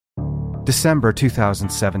December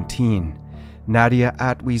 2017. Nadia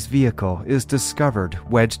Atwee's vehicle is discovered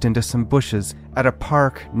wedged into some bushes at a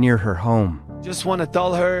park near her home. Just want to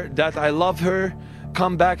tell her that I love her.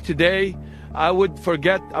 Come back today. I would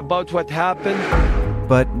forget about what happened.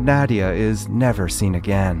 But Nadia is never seen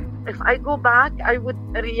again. If I go back, I would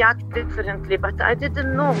react differently, but I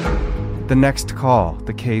didn't know. The Next Call,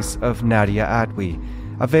 the case of Nadia Atwee.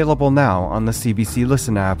 Available now on the CBC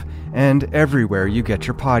Listen app and everywhere you get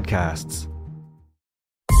your podcasts.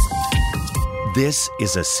 This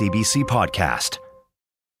is a CBC podcast.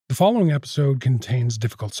 The following episode contains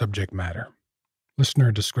difficult subject matter.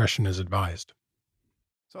 Listener discretion is advised.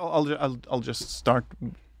 So I'll just start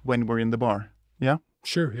when we're in the bar. Yeah?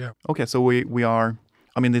 Sure, yeah. Okay, so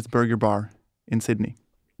I'm in this burger bar in Sydney.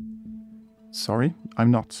 Sorry,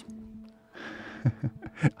 I'm not.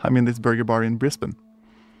 I'm in this burger bar in Brisbane.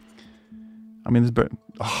 I'm in this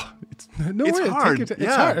it's hard.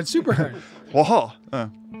 It's hard. It's super hard. Whoa.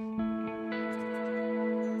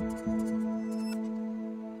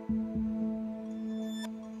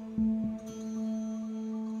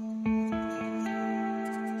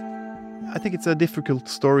 I think it's a difficult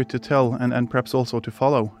story to tell and perhaps also to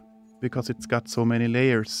follow because it's got so many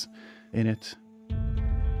layers in it.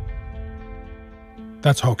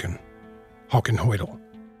 That's Håkon Hoydal.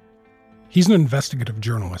 He's an investigative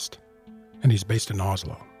journalist, and he's based in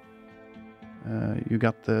Oslo. You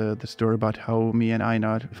got the story about how me and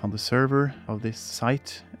Einar found the server of this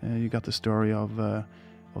site. You got the story of the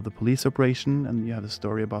police operation, and you have the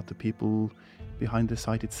story about the people behind the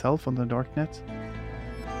site itself on the darknet.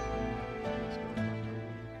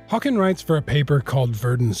 Håkon writes for a paper called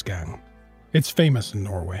Verdensgang. It's famous in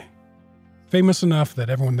Norway. Famous enough that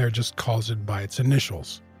everyone there just calls it by its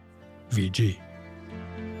initials, VG.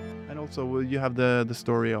 And also you have the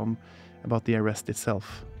story about the arrest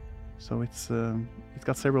itself. So it's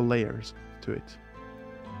got several layers to it.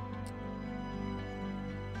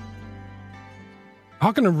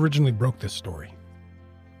 Håkon originally broke this story.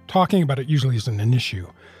 Talking about it usually isn't an issue,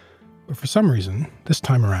 but for some reason, this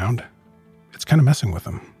time around, it's kind of messing with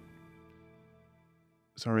him.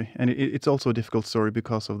 Sorry, and it's also a difficult story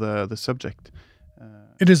because of the subject.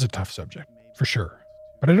 It is a tough subject, for sure,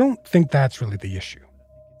 but I don't think that's really the issue.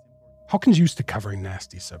 Håkon's used to covering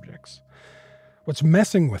nasty subjects. What's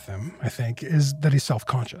messing with him, I think, is that he's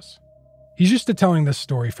self-conscious. He's used to telling this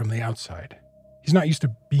story from the outside. He's not used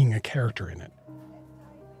to being a character in it.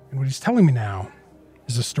 And what he's telling me now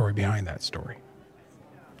is the story behind that story.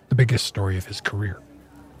 The biggest story of his career.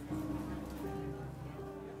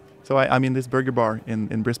 So I'm in this burger bar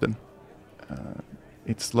in Brisbane.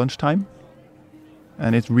 It's lunchtime,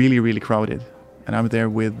 and it's really, really crowded. And I'm there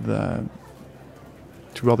with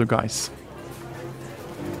two other guys.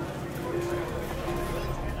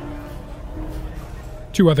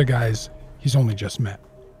 Two other guys he's only just met.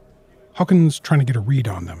 Håkon's trying to get a read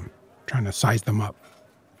on them, trying to size them up.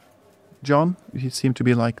 John, he seemed to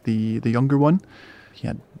be like the younger one. He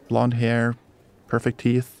had blonde hair, perfect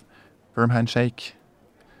teeth, firm handshake,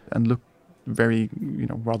 and looked very,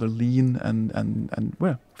 rather lean and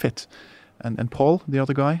well, fit. And Paul, the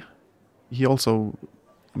other guy, he also,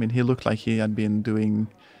 he looked like he had been doing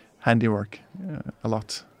handiwork a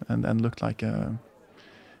lot and looked like a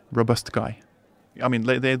robust guy.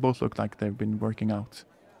 They both look like they've been working out.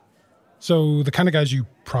 So the kind of guys you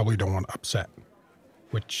probably don't want to upset,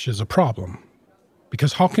 which is a problem,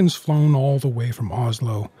 because Håkon's flown all the way from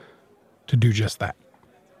Oslo to do just that,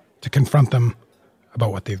 to confront them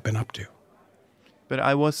about what they've been up to. But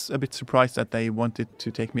I was a bit surprised that they wanted to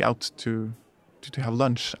take me out to have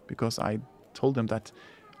lunch, because I told them that,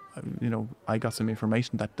 I got some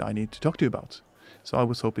information that I need to talk to you about. So I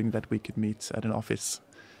was hoping that we could meet at an office,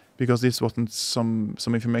 because this wasn't some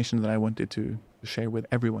information that I wanted to share with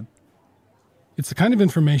everyone. It's the kind of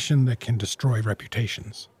information that can destroy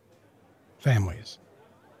reputations, families,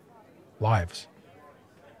 lives.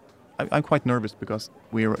 I'm quite nervous because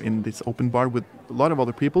we're in this open bar with a lot of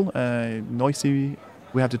other people, noisy.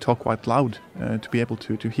 We have to talk quite loud to be able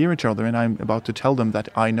to hear each other. And I'm about to tell them that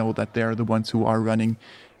I know that they're the ones who are running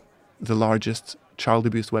the largest child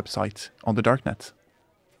abuse website on the darknet.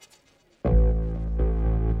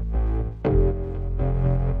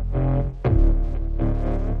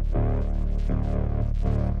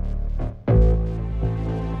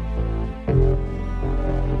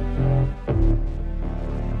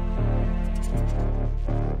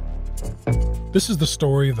 This is the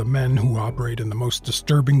story of the men who operate in the most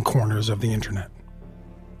disturbing corners of the internet.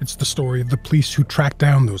 It's the story of the police who track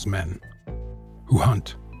down those men, who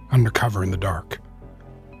hunt undercover in the dark.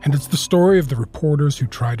 And it's the story of the reporters who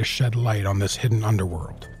try to shed light on this hidden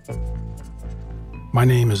underworld. My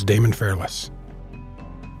name is Damon Fairless,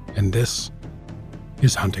 and this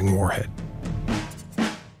is Hunting Warhead.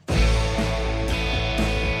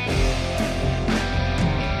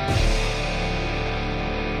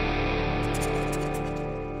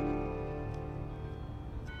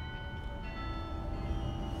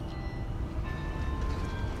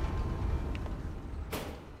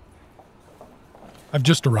 I've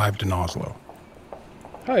just arrived in Oslo.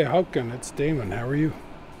 Hi, Håkon. It's Damon. How are you?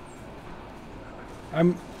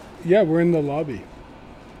 We're in the lobby.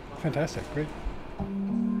 Fantastic. Great.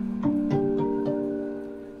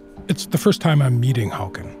 It's the first time I'm meeting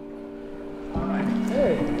Håkon.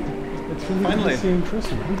 Hey. It's really good to see you in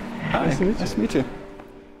person, man. Hi. Nice to meet you.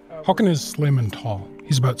 Håkon is slim and tall.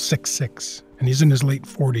 He's about 6'6", and he's in his late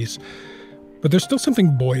 40s. But there's still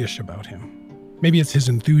something boyish about him. Maybe it's his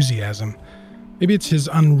enthusiasm. Maybe it's his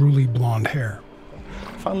unruly blonde hair.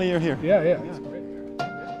 Finally, you're here. Yeah. It's great.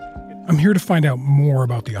 I'm here to find out more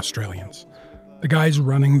about the Australians, the guys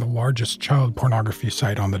running the largest child pornography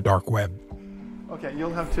site on the dark web. Okay,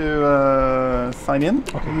 you'll have to sign in.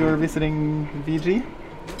 Okay. You're visiting VG.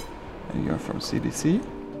 And you're from CBC.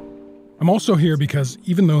 I'm also here because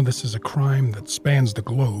even though this is a crime that spans the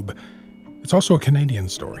globe, it's also a Canadian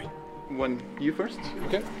story. You first.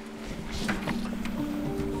 Okay.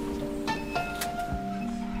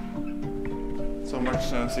 So much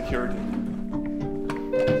security.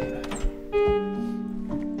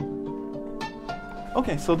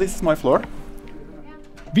 Okay, so this is my floor.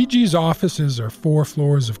 VG's offices are 4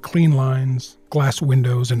 floors of clean lines, glass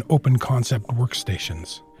windows, and open concept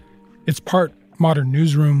workstations. It's part modern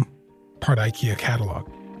newsroom, part IKEA catalog.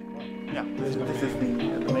 Yeah, this is the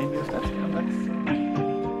main newsdesk.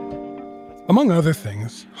 Among other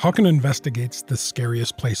things, Håkon investigates the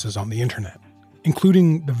scariest places on the internet,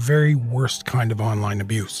 including the very worst kind of online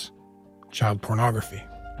abuse, child pornography.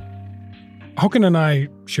 Håkon and I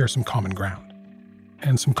share some common ground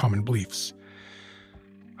and some common beliefs.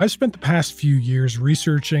 I've spent the past few years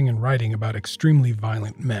researching and writing about extremely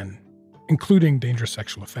violent men, including dangerous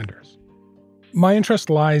sexual offenders. My interest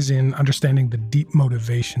lies in understanding the deep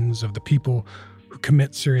motivations of the people who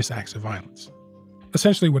commit serious acts of violence.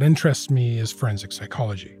 Essentially, what interests me is forensic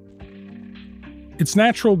psychology. It's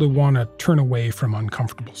natural to want to turn away from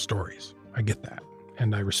uncomfortable stories. I get that,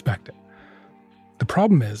 and I respect it. The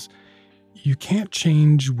problem is, you can't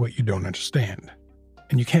change what you don't understand,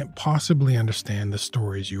 and you can't possibly understand the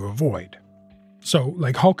stories you avoid. So,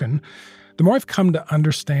 like Håkon, the more I've come to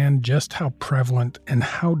understand just how prevalent and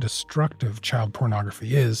how destructive child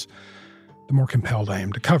pornography is, the more compelled I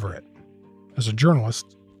am to cover it, as a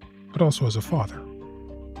journalist, but also as a father.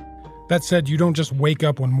 That said, you don't just wake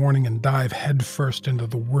up one morning and dive headfirst into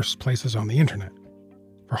the worst places on the internet.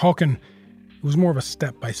 For Håkon, it was more of a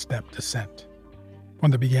step-by-step descent,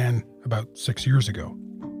 one that began about 6 years ago.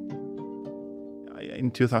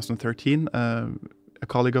 In 2013, a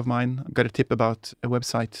colleague of mine got a tip about a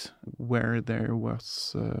website where there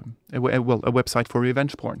was a website for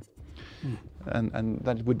revenge porn, and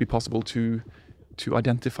that it would be possible to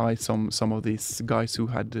identify some of these guys who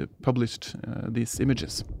had published these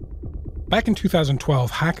images. Back in 2012,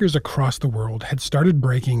 hackers across the world had started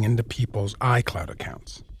breaking into people's iCloud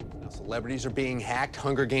accounts. Now, celebrities are being hacked.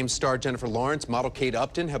 Hunger Games star Jennifer Lawrence, model Kate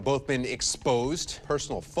Upton have both been exposed.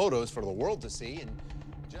 Personal photos for the world to see.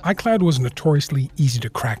 iCloud was notoriously easy to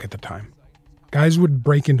crack at the time. Guys would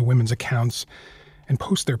break into women's accounts and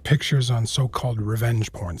post their pictures on so-called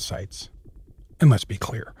revenge porn sites. And let's be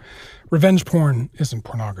clear, revenge porn isn't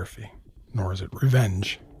pornography, nor is it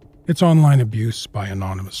revenge. It's online abuse by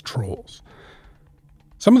anonymous trolls.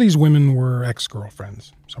 Some of these women were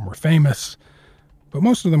ex-girlfriends, some were famous, but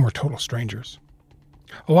most of them were total strangers.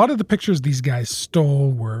 A lot of the pictures these guys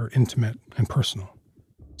stole were intimate and personal.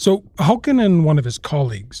 So Håkon and one of his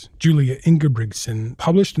colleagues, Julia Ingebrigtsen,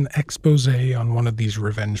 published an expose on one of these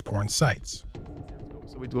revenge porn sites.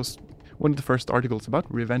 So it was one of the first articles about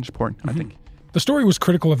revenge porn, I think. The story was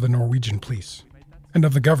critical of the Norwegian police, and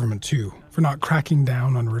of the government too, for not cracking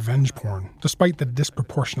down on revenge porn, despite the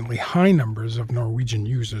disproportionately high numbers of Norwegian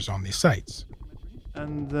users on these sites.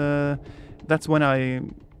 And that's when I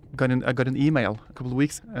got an email a couple of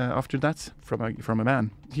weeks after that from a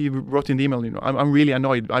man. He wrote in the email, I'm really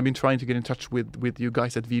annoyed. I've been trying to get in touch with you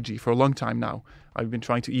guys at VG for a long time now. I've been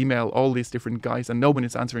trying to email all these different guys and no one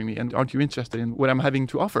is answering me. And aren't you interested in what I'm having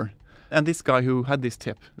to offer? And this guy who had this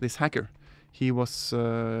tip, this hacker, he was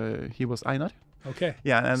Einar. Okay.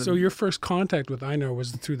 Yeah. And so your first contact with Einar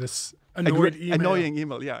was through this annoying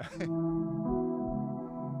email, yeah.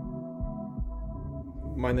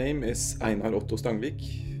 My name is Einar Otto Stangvik.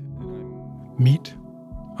 Meet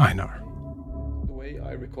Einar. The way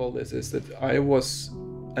I recall this is that I was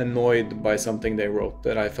annoyed by something they wrote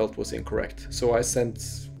that I felt was incorrect. So I sent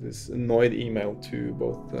this annoyed email to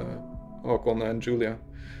both Håkon and Julia,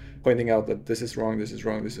 pointing out that this is wrong, this is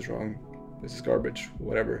wrong, this is wrong, this is garbage,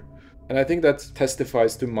 whatever. And I think that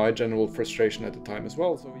testifies to my general frustration at the time as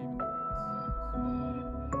well. So even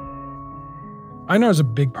Einar is a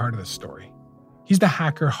big part of this story. He's the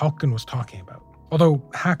hacker Håkon was talking about, although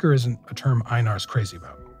hacker isn't a term Einar's crazy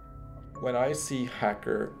about. when I see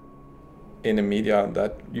hacker in the media,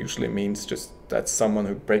 that usually means just that's someone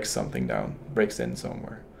who breaks something down, breaks in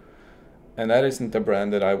somewhere. And that isn't a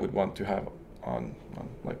brand that I would want to have on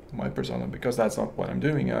like my persona, because that's not what I'm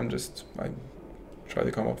doing. I try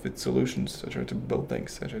to come up with solutions. I try to build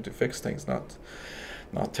things. I try to fix things, not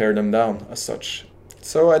tear them down as such.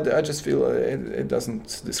 So I just feel it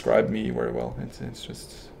doesn't describe me very well. It's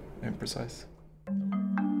just imprecise.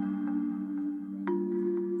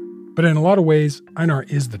 But in a lot of ways, Einar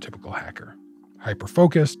is the typical hacker.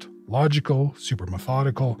 Hyper-focused, logical, super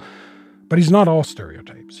methodical. But he's not all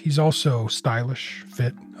stereotypes. He's also stylish,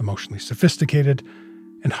 fit, emotionally sophisticated,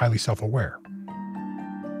 and highly self-aware.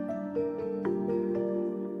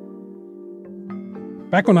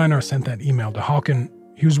 Back when Einar sent that email to Håkon,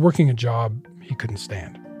 he was working a job he couldn't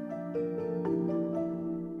stand.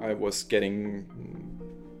 I was getting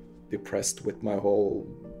depressed with my whole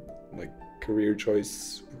career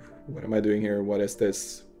choice. What am I doing here? What is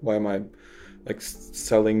this? Why am I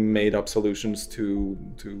selling made-up solutions to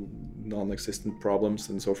non-existent problems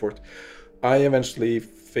and so forth? I eventually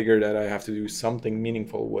figured that I have to do something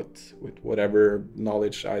meaningful with whatever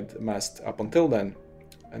knowledge I'd amassed up until then.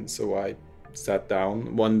 And so I sat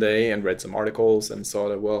down one day and read some articles and saw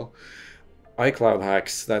that, well, iCloud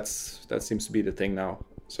hacks, that seems to be the thing now.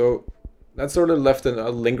 So that sort of left a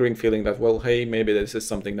lingering feeling that, well, hey, maybe this is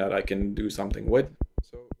something that I can do something with.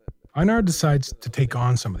 Einar decides to take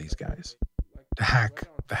on some of these guys, to hack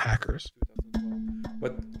the hackers.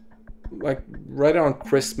 But right around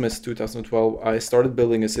Christmas 2012, I started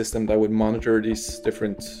building a system that would monitor these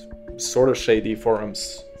different sort of shady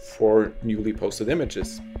forums for newly posted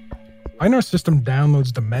images. Einar's system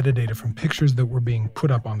downloads the metadata from pictures that were being put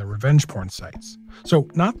up on the revenge porn sites. So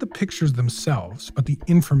not the pictures themselves, but the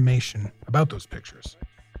information about those pictures.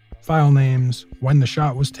 File names, when the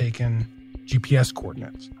shot was taken, GPS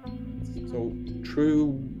coordinates. So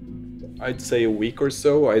through, I'd say, a week or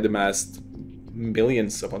so, I'd amassed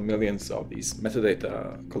millions upon millions of these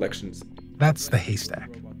metadata collections. That's the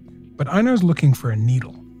haystack. But Einar's looking for a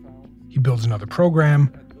needle. He builds another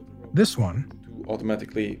program, this one, to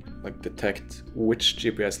automatically detect which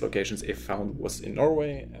GPS locations, if found, was in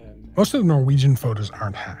Norway. And most of the Norwegian photos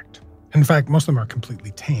aren't hacked. In fact, most of them are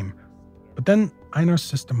completely tame. But then Einar's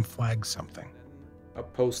system flags something. A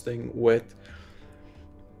posting with,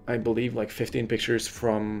 I believe, 15 pictures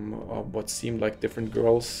from what seemed like different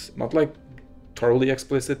girls. Not totally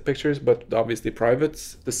explicit pictures, but obviously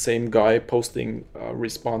private. The same guy posting a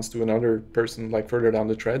response to another person further down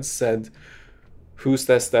the thread said, "Who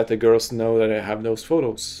says that the girls know that I have those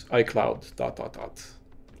photos? iCloud, ...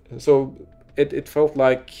 So it felt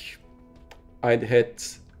like I'd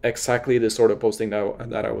hit exactly the sort of posting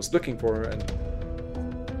that I was looking for. And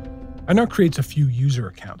Einar creates a few user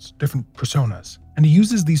accounts, different personas, and he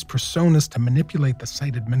uses these personas to manipulate the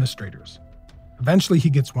site administrators. Eventually, he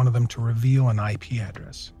gets one of them to reveal an IP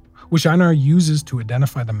address, which Einar uses to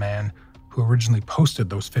identify the man who originally posted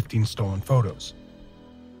those 15 stolen photos.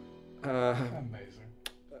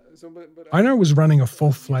 Einar was running a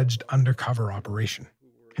full-fledged undercover operation,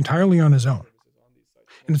 entirely on his own.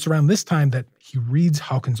 And it's around this time that he reads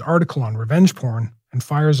Håkon's article on revenge porn and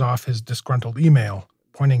fires off his disgruntled email,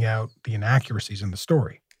 pointing out the inaccuracies in the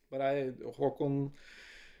story. But Håkon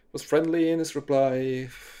was friendly in his reply,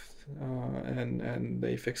 and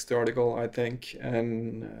they fixed the article, I think,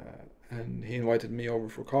 and he invited me over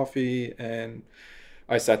for coffee, and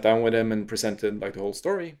I sat down with him and presented the whole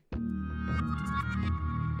story.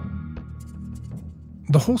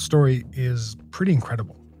 The whole story is pretty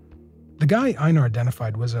incredible. The guy Einar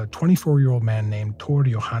identified was a 24-year-old man named Tord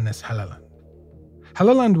Johannes Helleland.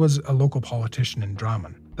 Helleland was a local politician in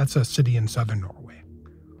Drammen. That's a city in southern Norway.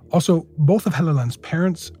 Also, both of Helleland's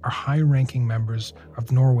parents are high-ranking members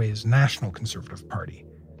of Norway's National Conservative Party.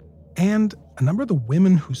 And a number of the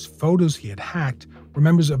women whose photos he had hacked were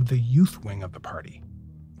members of the youth wing of the party.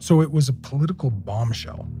 So it was a political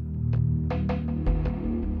bombshell.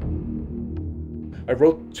 I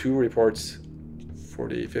wrote 2 reports,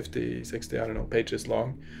 40, 50, 60, pages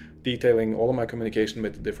long, detailing all of my communication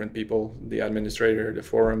with the different people, the administrator, the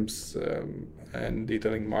forums, and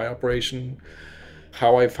detailing my operation,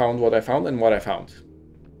 how I found what I found and what I found.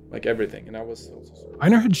 like everything. And I was also...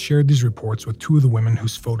 Einar had shared these reports with two of the women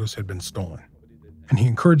whose photos had been stolen, and he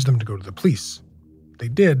encouraged them to go to the police. They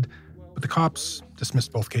did, but the cops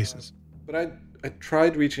dismissed both cases. But I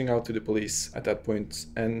tried reaching out to the police at that point,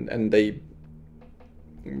 and they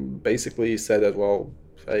basically said that, well,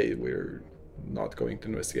 hey, we're not going to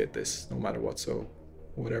investigate this no matter what, so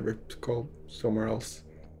whatever, to call somewhere else.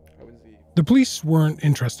 The police weren't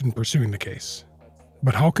interested in pursuing the case,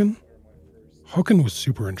 but Håkon was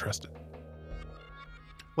super interested.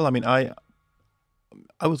 Well, I mean, I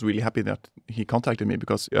was really happy that he contacted me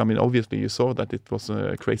because, I mean, obviously you saw that it was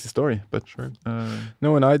a crazy story, but sure.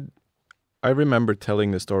 No, and I remember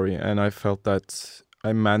telling the story, and I felt that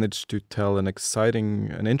I managed to tell an exciting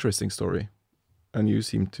and interesting story. And you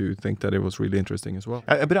seem to think that it was really interesting as well.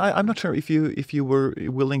 But I'm not sure if you were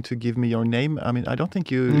willing to give me your name. I mean, I don't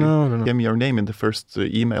think you no. gave me your name in the first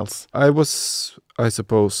emails. I was, I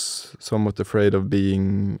suppose, somewhat afraid of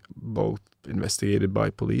being both investigated by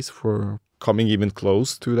police for coming even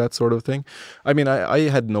close to that sort of thing. I mean, I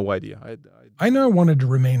had no idea. Einar wanted to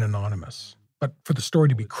remain anonymous, but for the story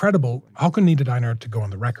to be credible, Håkon needed Einar to go on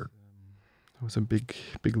the record. It was a big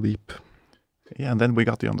leap. Yeah, and then we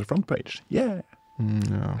got you on the front page. Yeah.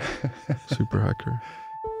 Ja. Superhacker.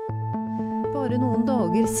 Bare noen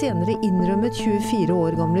dager senere innrømmet 24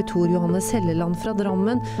 år gamle Tor Johannes Helleland fra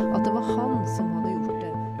Drammen at det var han som hadde gjort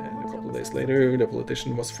det. And a couple of days later, the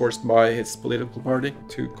politician was forced by his political party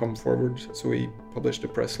to come forward, so he published a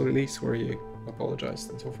press release where he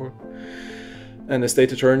apologized and so forth. And the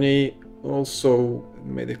state attorney also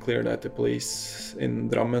made it clear that the police in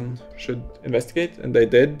Drammen should investigate, and they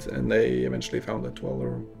did, and they eventually found that 12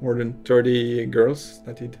 or more than 30 girls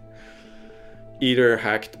that he'd either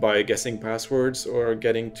hacked by guessing passwords or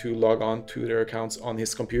getting to log on to their accounts on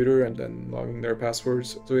his computer and then logging their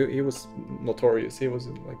passwords. So he was notorious. He was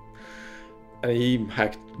like, and he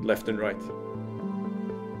hacked left and right.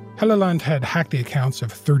 Helleland had hacked the accounts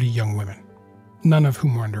of 30 young women, none of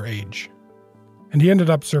whom were underage. And he ended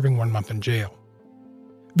up serving 1 month in jail.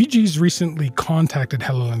 VG's recently contacted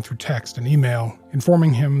Helleland through text and email,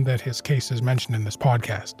 informing him that his case is mentioned in this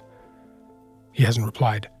podcast. He hasn't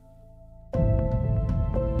replied.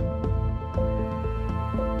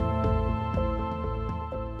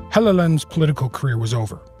 Helleland's political career was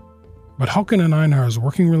over, but Håkon and Einar's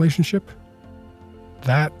working relationship,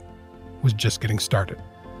 that was just getting started.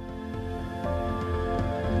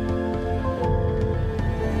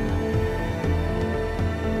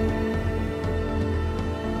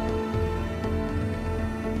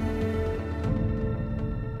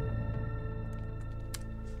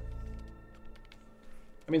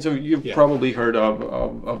 I mean, so you've probably heard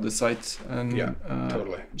of the site, and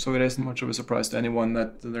totally. So it isn't much of a surprise to anyone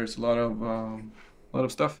that there's a lot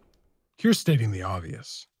of stuff. Here's stating the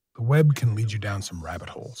obvious. The web can lead you down some rabbit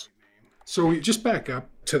holes. So we just back up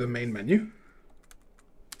to the main menu.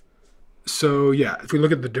 So yeah, if we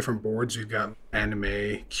look at the different boards, we've got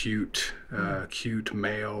anime, cute,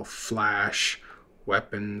 mail, flash,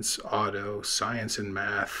 weapons, auto, science and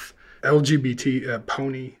math, LGBT,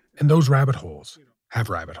 pony, and those rabbit holes have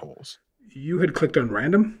rabbit holes. You had clicked on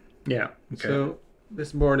random? Yeah. Okay. So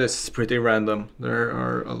this board is pretty random. There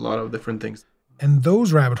are a lot of different things. And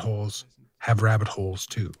those rabbit holes have rabbit holes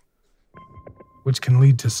too, which can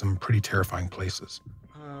lead to some pretty terrifying places.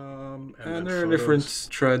 And there are different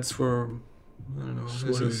threads for, I don't know, So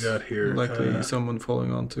what do we got here? Likely someone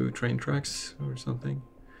falling onto train tracks or something.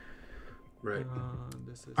 Right.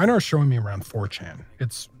 Einar's showing me around 4chan.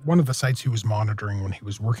 It's one of the sites he was monitoring when he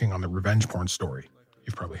was working on the revenge porn story.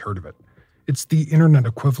 You've probably heard of it. It's the internet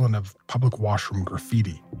equivalent of public washroom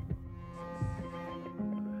graffiti.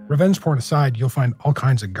 Revenge porn aside, you'll find all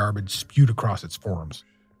kinds of garbage spewed across its forums.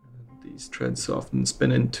 These threads often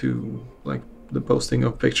spin into like the posting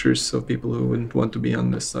of pictures of people who wouldn't want to be on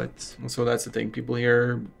this site. So that's the thing. People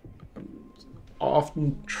here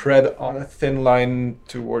often tread on a thin line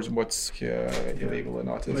towards what's illegal and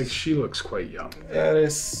not. Like, she looks quite young. That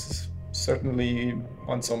is certainly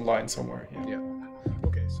on some line somewhere. Yeah.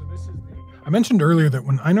 Okay, so this is I mentioned earlier that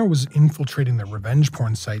when Einar was infiltrating the revenge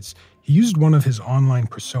porn sites, he used one of his online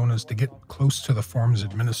personas to get close to the forum's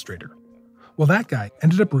administrator. Well, that guy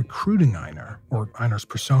ended up recruiting Einar, or Einar's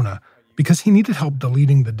persona, because he needed help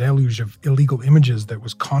deleting the deluge of illegal images that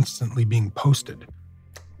was constantly being posted.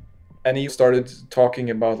 And he started talking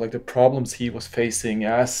about like the problems he was facing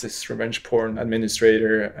as this revenge porn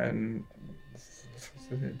administrator and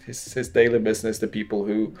his daily business, the people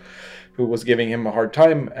who was giving him a hard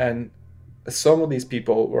time. And some of these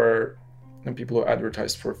people were people who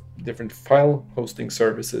advertised for different file hosting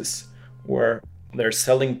services where Their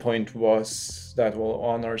selling point was that, well,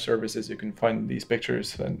 on our services you can find these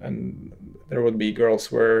pictures, and there would be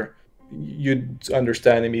girls where you'd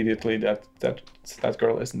understand immediately that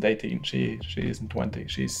girl isn't 18, she isn't 20,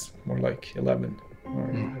 she's more like 11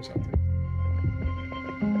 or something.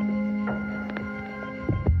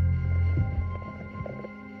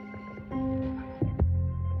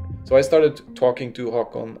 So I started talking to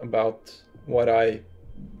Håkon about what I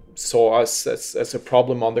saw as a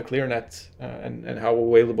problem on the ClearNet, and how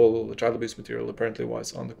available child abuse material apparently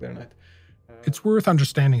was on the ClearNet. It's worth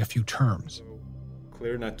understanding a few terms.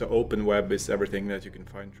 ClearNet to open web is everything that you can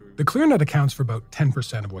find through. The ClearNet accounts for about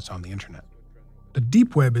 10% of what's on the internet. The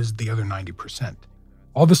deep web is the other 90%.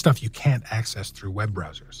 All the stuff you can't access through web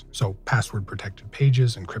browsers. So password-protected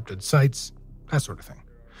pages, encrypted sites, that sort of thing.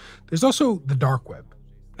 There's also the dark web.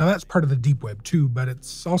 Now that's part of the deep web too, but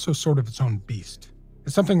it's also sort of its own beast.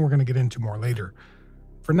 It's something we're going to get into more later.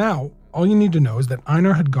 For now, all you need to know is that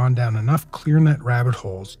Einar had gone down enough ClearNet rabbit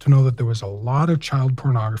holes to know that there was a lot of child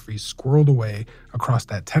pornography squirreled away across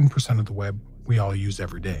that 10% of the web we all use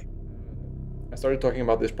every day. I started talking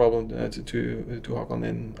about this problem to Håkon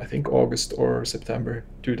in, I think, August or September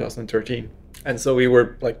 2013. And so we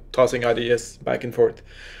were like tossing ideas back and forth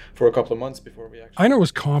for a couple of months before we actually... Einar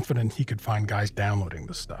was confident he could find guys downloading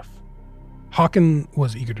this stuff. Håkon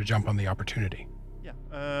was eager to jump on the opportunity.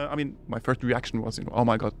 I mean, my first reaction was, oh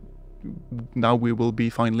my God, now we will be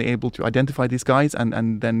finally able to identify these guys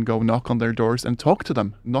and then go knock on their doors and talk to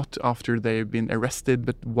them. Not after they've been arrested,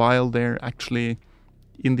 but while they're actually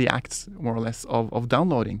in the act, more or less, of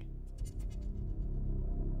downloading.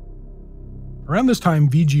 Around this time,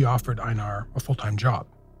 VG offered Einar a full-time job,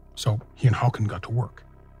 so he and Håkon got to work.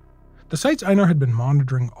 The sites Einar had been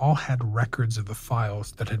monitoring all had records of the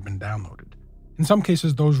files that had been downloaded. In some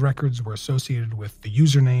cases, those records were associated with the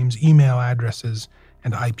usernames, email addresses,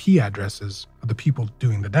 and IP addresses of the people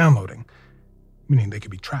doing the downloading, meaning they could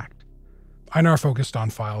be tracked. Einar focused on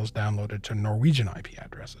files downloaded to Norwegian IP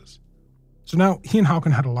addresses. So now he and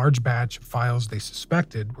Håkon had a large batch of files they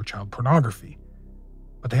suspected were child pornography,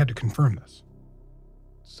 but they had to confirm this.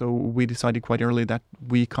 So we decided quite early that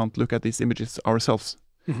we can't look at these images ourselves.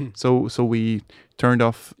 So we turned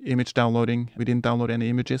off image downloading. We didn't download any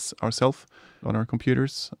images ourselves on our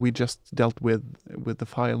computers. We just dealt with the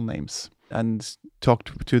file names and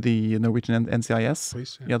talked to the Norwegian NCIS,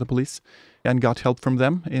 Police, the police, and got help from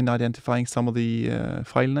them in identifying some of the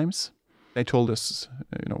file names. They told us,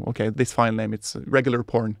 okay, this file name, it's regular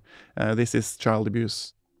porn. This is child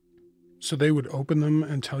abuse. So they would open them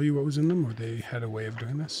and tell you what was in them, or they had a way of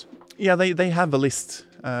doing this? Yeah, they have a list,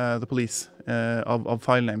 the police, of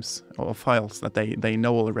file names, of files that they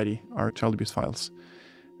know already are child abuse files.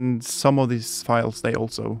 And some of these files they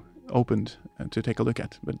also opened to take a look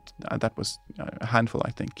at, but that was a handful,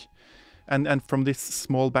 I think. And from this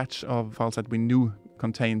small batch of files that we knew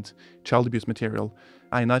contained child abuse material,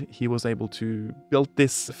 Einar, he was able to build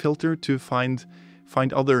this filter to find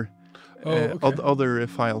other other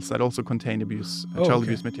files that also contain child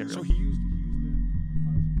abuse material. So he used...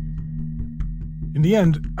 In the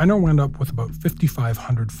end, Einar wound up with about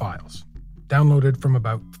 5,500 files, downloaded from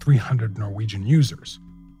about 300 Norwegian users.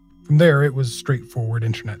 From there, it was straightforward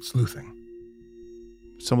internet sleuthing.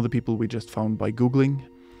 Some of the people we just found by Googling.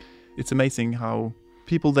 It's amazing how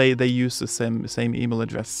people, they use the same email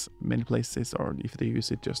address many places, or if they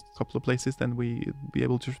use it just a couple of places, then we be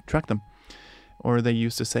able to track them. Or they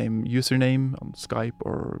use the same username on Skype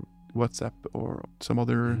or WhatsApp or some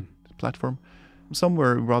other platform. Some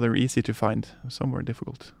were rather easy to find, some were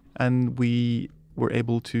difficult. And we were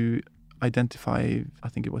able to identify, I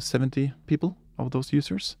think it was 70 people of those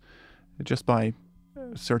users, just by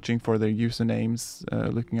searching for their usernames,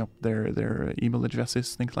 looking up their email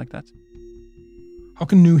addresses, things like that.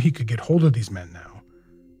 Håkon knew he could get hold of these men now,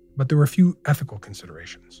 but there were a few ethical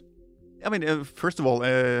considerations. I mean, first of all,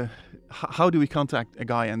 how do we contact a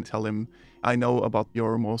guy and tell him, I know about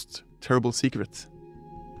your most terrible secret?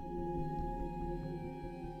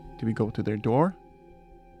 Do we go to their door?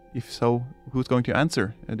 If so, who's going to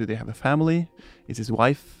answer? Do they have a family? Is his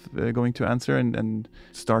wife going to answer and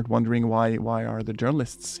start wondering why are the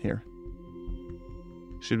journalists here?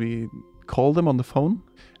 Should we call them on the phone?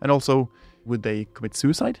 And also, would they commit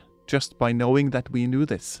suicide just by knowing that we knew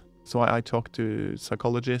this? So I talked to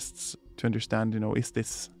psychologists to understand, is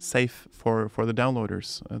this safe for the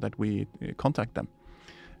downloaders that we contact them?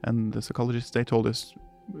 And the psychologists, they told us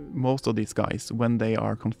most of these guys, when they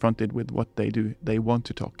are confronted with what they do, they want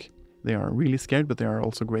to talk. They are really scared, but they are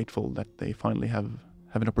also grateful that they finally have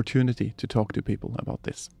an opportunity to talk to people about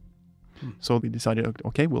this. So we decided,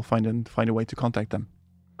 okay, we'll find a way to contact them.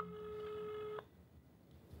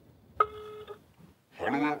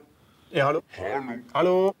 Ja, hallo.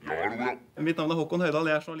 Hallo. Mitt navn Håkon Høydal,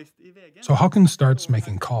 jeg journalist I VG. So Håkon starts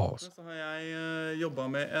making calls. Så har jeg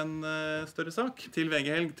jobbet med en større sak til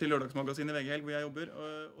VG-helg, til lørdagsmagasinet VG-helg, hvor jeg jobber.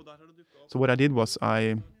 Og der har det dukket opp. So what I did was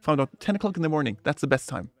I found out 10 o'clock in the morning. That's the best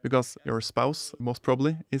time because your spouse most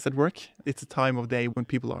probably is at work. It's a time of day when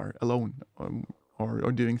people are alone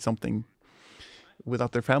or doing something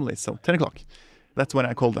without their families. So 10 o'clock. That's when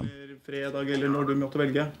I called them. Fredag eller når du måtte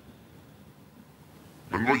velge.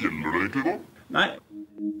 Men hva gjelder det egentlig da? Nei,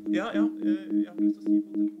 jeg har lyst til å si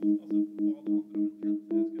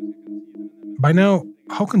på By now,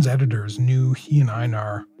 Håkon's editors knew he and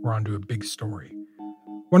Einar were onto a big story.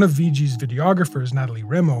 One of VG's videographers, Natalie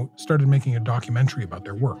Remo, started making a documentary about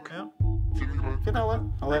their work.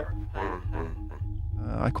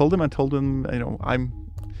 I called them and told them, I'm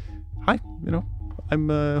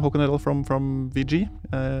Håkon Høydal from VG.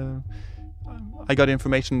 I got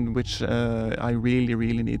information which I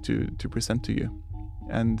really need to present to you.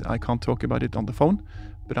 And I can't talk about it on the phone,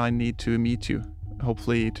 but I need to meet you.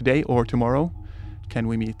 Hopefully today or tomorrow. Can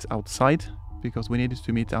we meet outside? Because we needed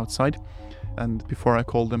to meet outside. And before I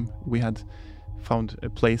called them, we had found a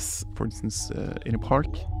place, for instance, in a park.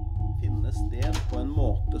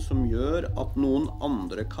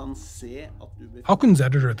 Håkon's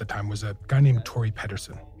editor at the time was a guy named Tori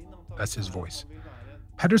Petterson. That's his voice.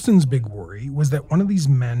 Pettersson's big worry was that one of these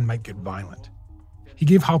men might get violent. He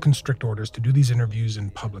gave Håkon strict orders to do these interviews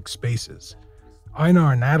in public spaces.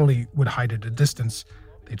 Einar and Natalie would hide at a distance.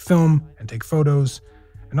 They'd film and take photos,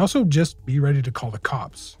 and also just be ready to call the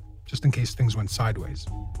cops, just in case things went sideways.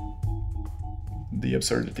 The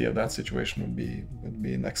absurdity of that situation would be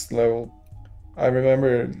next level. I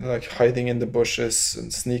remember hiding in the bushes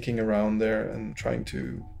and sneaking around there and trying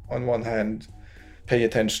to, on one hand, pay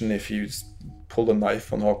attention if you pulled a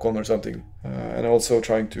knife on Håkon or something, and also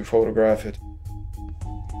trying to photograph it.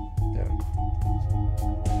 Yeah.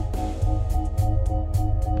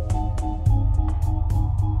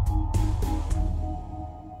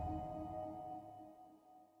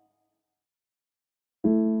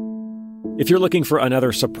 If you're looking for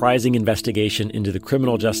another surprising investigation into the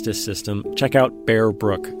criminal justice system, check out Bear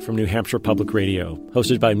Brook from New Hampshire Public Radio,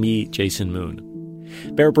 hosted by me, Jason Moon.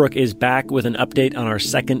 Bear Brook is back with an update on our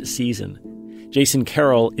second season. Jason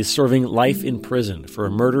Carroll is serving life in prison for a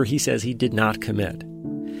murder he says he did not commit.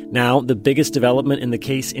 Now, the biggest development in the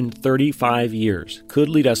case in 35 years could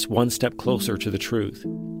lead us one step closer to the truth.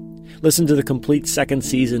 Listen to the complete second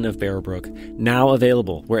season of Bear Brook, now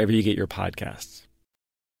available wherever you get your podcasts.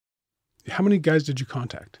 How many guys did you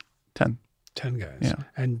contact? 10. 10 guys. Yeah.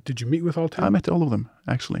 And did you meet with all 10? I met all of them,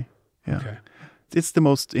 actually. Yeah. Okay. It's the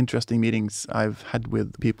most interesting meetings I've had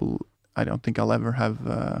with people. I don't think I'll ever have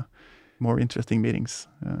more interesting meetings.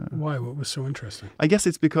 Why? What was so interesting? I guess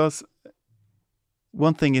it's because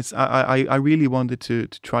one thing is I really wanted to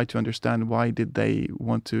try to understand why did they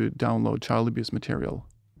want to download child abuse material.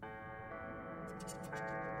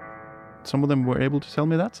 Some of them were able to tell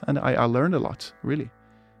me that, and I learned a lot, really.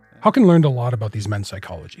 Håkon learned a lot about these men's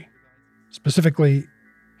psychology. Specifically,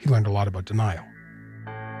 he learned a lot about denial.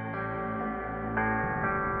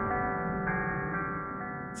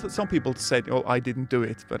 So some people said, "Oh, I didn't do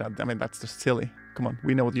it," but I mean that's just silly. Come on,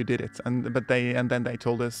 we know you did it. And then they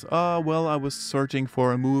told us, "Oh, well, I was searching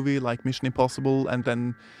for a movie like Mission Impossible, and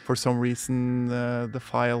then for some reason the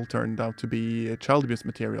file turned out to be child abuse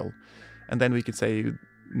material." And then we could say,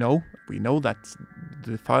 "No, we know that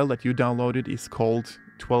the file that you downloaded is called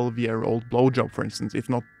 12-year-old blowjob, for instance. It's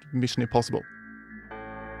not Mission Impossible."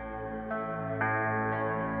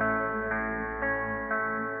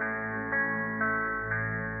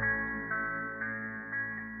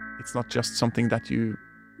 It's not just something that you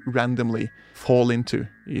randomly fall into.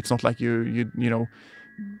 It's not like you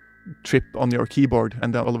trip on your keyboard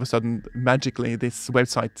and then all of a sudden magically this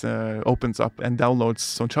website opens up and downloads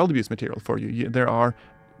some child abuse material for you. There are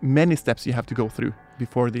many steps you have to go through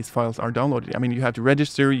before these files are downloaded. I mean, you have to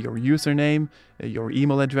register your username, your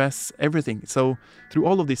email address, everything. So through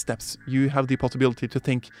all of these steps, you have the possibility to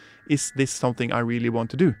think, is this something I really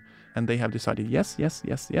want to do? And they have decided, yes,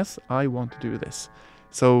 I want to do this.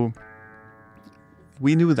 So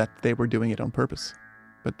we knew that they were doing it on purpose,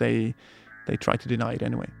 but they tried to deny it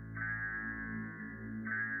anyway.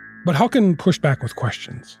 But Håkon pushed back with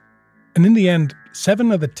questions. And in the end,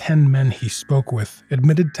 7 of the 10 men he spoke with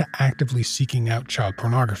admitted to actively seeking out child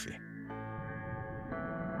pornography.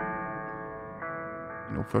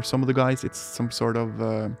 For some of the guys, it's some sort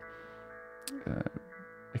of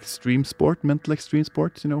extreme sport, mental extreme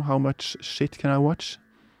sport. How much shit can I watch?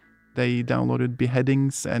 They downloaded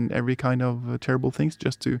beheadings and every kind of terrible things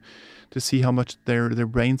just to see how much their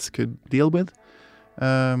brains could deal with.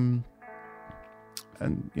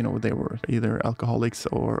 and they were either alcoholics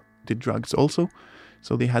or did drugs also.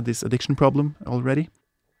 So they had this addiction problem already.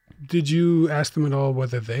 Did you ask them at all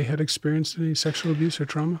whether they had experienced any sexual abuse or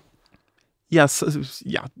trauma? Yes,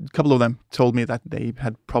 a couple of them told me that they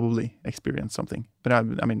had probably experienced something. But I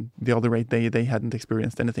mean, the other eight, they hadn't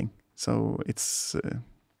experienced anything. So it's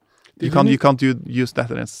you can't use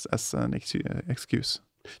that as an excuse.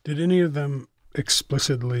 Did any of them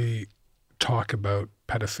explicitly talk about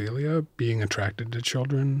pedophilia, being attracted to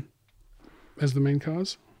children, as the main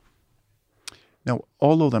cause? No,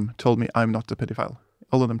 all of them told me I'm not a pedophile.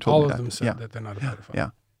 All of them told me that. All of them said that they're not a pedophile. Yeah.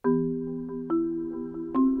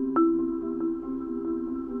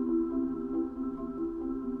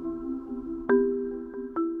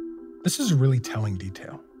 This is a really telling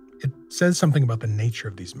detail. It says something about the nature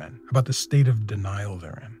of these men, about the state of denial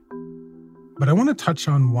they're in. But I want to touch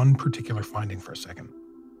on one particular finding for a second.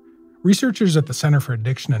 Researchers at the Center for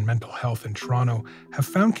Addiction and Mental Health in Toronto have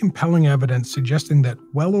found compelling evidence suggesting that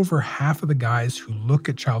well over half of the guys who look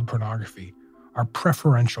at child pornography are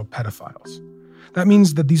preferential pedophiles. That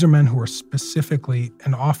means that these are men who are specifically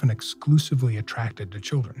and often exclusively attracted to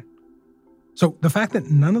children. So the fact that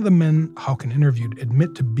none of the men Hauken interviewed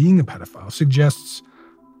admit to being a pedophile suggests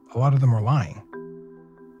a lot of them are lying.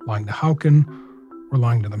 Lying to Hauken or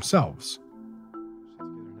lying to themselves.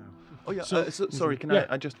 Oh yeah. Sorry. Can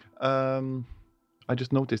I just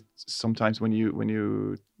noticed sometimes when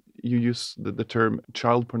you use the term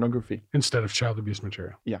child pornography instead of child abuse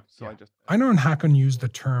material. Yeah. Einar and Håkon use the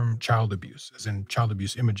term child abuse, as in child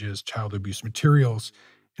abuse images, child abuse materials,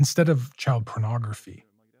 instead of child pornography.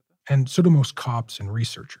 And so do most cops and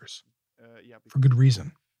researchers. For good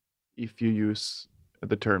reason. If you use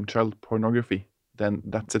the term child pornography, then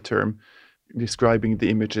that's a term describing the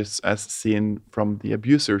images as seen from the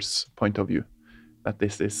abuser's point of view. That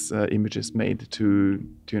this is images made to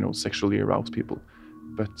sexually arouse people.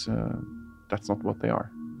 But that's not what they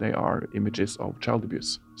are. They are images of child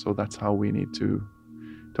abuse. So that's how we need to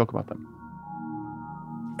talk about them.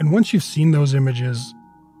 And once you've seen those images,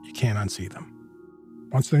 you can't unsee them.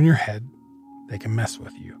 Once they're in your head, they can mess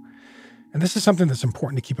with you. And this is something that's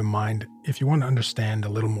important to keep in mind if you want to understand a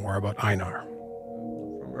little more about Einar.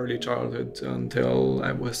 From early childhood until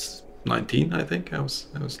I was 19, I think. I was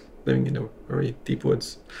living in a very deep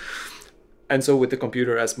woods. And so with the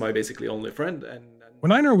computer as my basically only friend.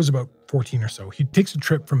 When Einar was about 14 or so, he takes a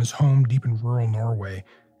trip from his home deep in rural Norway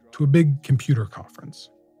to a big computer conference.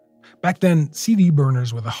 Back then, CD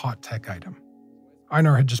burners were the hot tech item.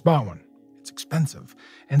 Einar had just bought one. It's expensive.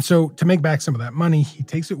 And so to make back some of that money, he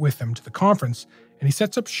takes it with him to the conference and he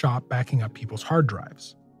sets up shop backing up people's hard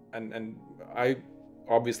drives. And I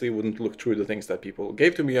obviously wouldn't look through the things that people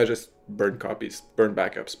gave to me. I just burned copies, burned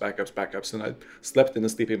backups. And I slept in a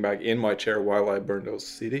sleeping bag in my chair while I burned those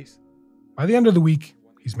CDs. By the end of the week,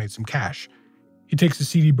 he's made some cash. He takes the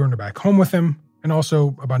CD burner back home with him and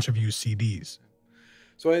also a bunch of used CDs.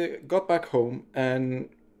 So I got back home and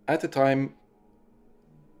at the time,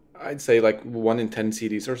 I'd say like 1 in 10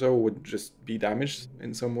 CDs or so would just be damaged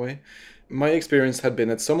in some way. My experience had been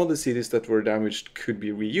that some of the CDs that were damaged could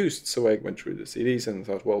be reused. So I went through the CDs and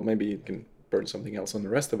thought, well, maybe you can burn something else on the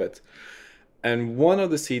rest of it. And one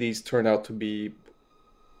of the CDs turned out to be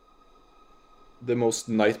the most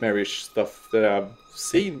nightmarish stuff that I've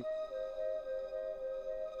seen.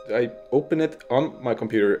 I open it on my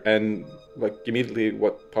computer and like immediately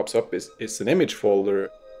what pops up is an image folder.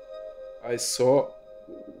 I saw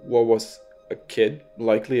what was a kid,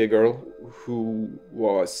 likely a girl, who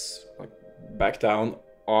was like back down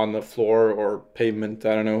on the floor or pavement,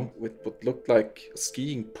 I don't know, with what looked like a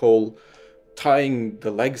skiing pole, tying the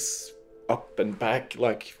legs up and back,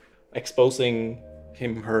 like exposing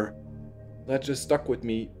him, her. That just stuck with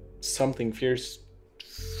me, something fierce,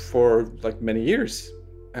 for like many years.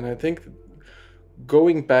 And I think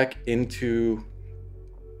going back into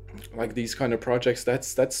like these kind of projects, that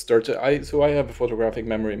started. So I have a photographic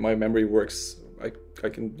memory. My memory works. I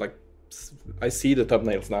can like I see the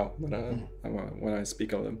thumbnails now when I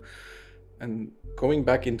speak of them. And going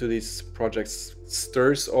back into these projects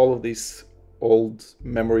stirs all of these old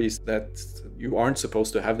memories that you aren't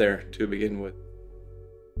supposed to have there to begin with.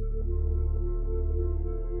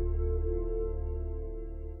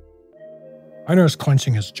 Einar is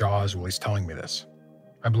clenching his jaws while he's telling me this.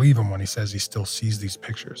 I believe him when he says he still sees these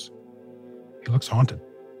pictures. He looks haunted.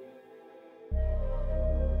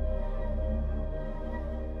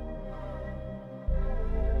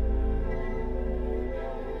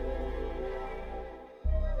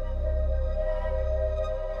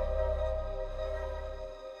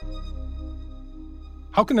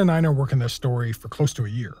 Hauken and Einar work on their story for close to a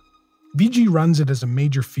year. VG runs it as a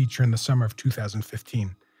major feature in the summer of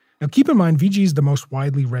 2015. Now, keep in mind, VG is the most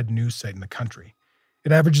widely read news site in the country.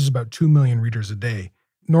 It averages about 2 million readers a day.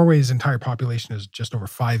 Norway's entire population is just over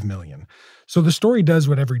 5 million. So the story does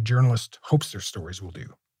what every journalist hopes their stories will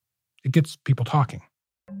do. It gets people talking.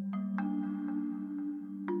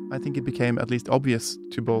 I think it became at least obvious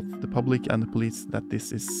to both the public and the police that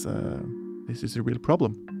this is a real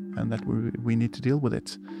problem and that we need to deal with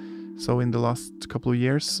it. So in the last couple of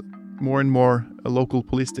years, more and more local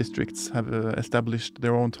police districts have established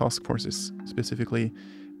their own task forces specifically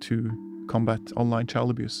to combat online child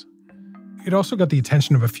abuse. It also got the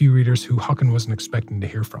attention of a few readers who Håkon wasn't expecting to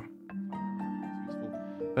hear from.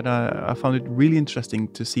 But I found it really interesting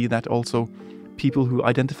to see that also people who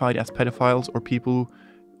identified as pedophiles or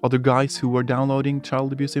other guys who were downloading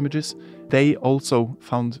child abuse images, they also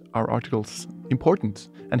found our articles important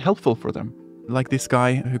and helpful for them. Like this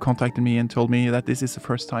guy who contacted me and told me that this is the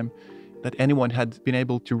first time that anyone had been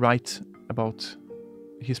able to write about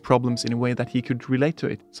his problems in a way that he could relate to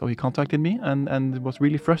it. So he contacted me and was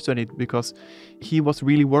really frustrated because he was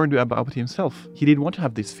really worried about himself. He didn't want to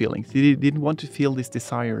have these feelings. He didn't want to feel these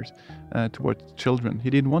desires towards children. He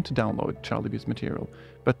didn't want to download child abuse material.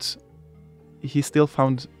 But he still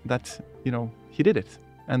found that, he did it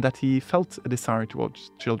and that he felt a desire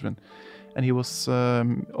towards children. And he was,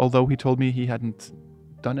 although he told me he hadn't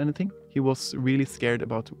done anything, he was really scared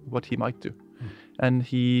about what he might do. And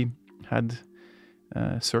he had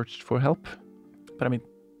searched for help. But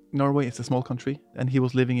Norway is a small country and he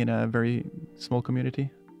was living in a very small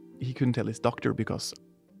community. He couldn't tell his doctor because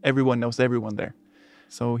everyone knows everyone there.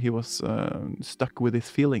 So he was stuck with his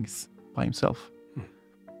feelings by himself.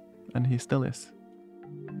 And he still is.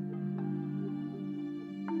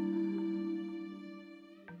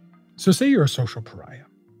 So say you're a social pariah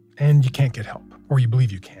and you can't get help, or you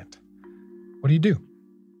believe you can't. What do?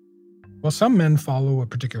 Well, some men follow a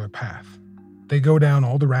particular path. They go down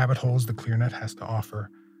all the rabbit holes the ClearNet has to offer,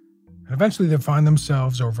 and eventually they find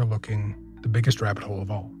themselves overlooking the biggest rabbit hole of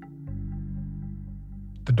all.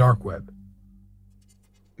 The dark web.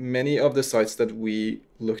 Many of the sites that we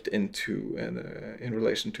looked into in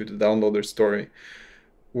relation to the downloader story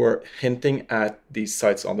were hinting at these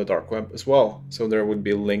sites on the dark web as well. So there would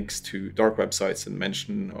be links to dark websites and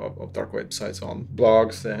mention of dark websites on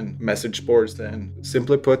blogs and message boards. And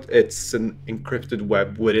simply put, it's an encrypted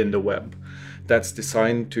web within the web that's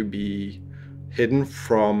designed to be hidden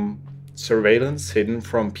from surveillance, hidden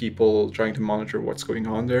from people trying to monitor what's going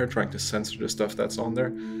on there, trying to censor the stuff that's on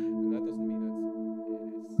there.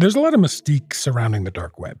 There's a lot of mystique surrounding the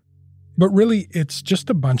dark web, but really it's just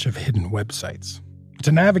a bunch of hidden websites.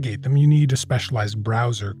 To navigate them, you need a specialized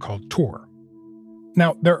browser called Tor.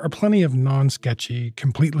 Now, there are plenty of non-sketchy,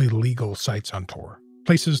 completely legal sites on Tor.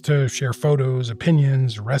 Places to share photos,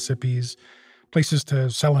 opinions, recipes, places to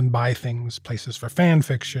sell and buy things, places for fan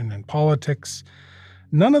fiction and politics.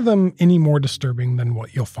 None of them any more disturbing than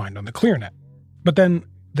what you'll find on the ClearNet. But then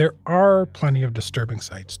there are plenty of disturbing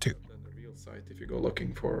sites too. If you go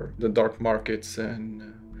looking for the dark markets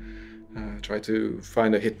and try to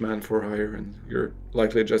find a hitman for hire, and you're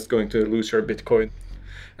likely just going to lose your Bitcoin.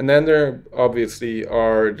 And then there obviously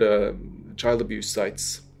are the child abuse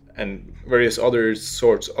sites and various other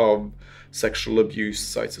sorts of sexual abuse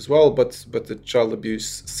sites as well, but the child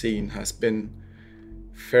abuse scene has been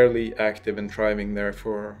fairly active and thriving there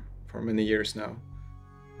for many years now.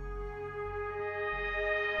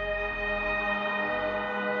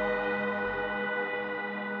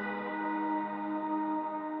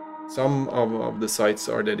 Some of the sites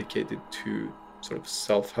are dedicated to sort of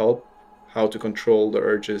self-help, how to control the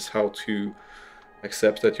urges, how to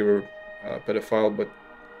accept that you're a pedophile, but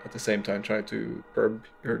at the same time try to curb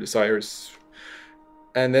your desires.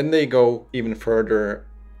 And then they go even further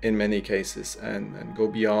in many cases and go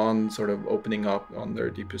beyond sort of opening up on their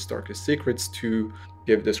deepest, darkest secrets to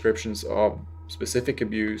give descriptions of specific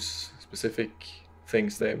abuse, specific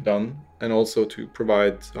things they've done, and also to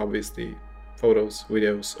provide, obviously, photos,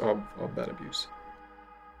 videos of that abuse.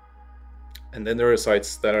 And then there are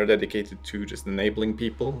sites that are dedicated to just enabling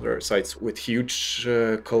people. There are sites with huge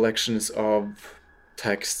collections of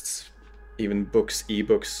texts, even books,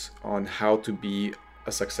 ebooks, on how to be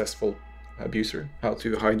a successful abuser, how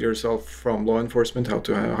to hide yourself from law enforcement, how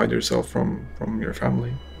to hide yourself from your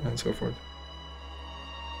family, and so forth.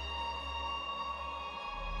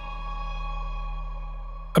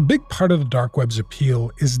 A big part of the dark web's appeal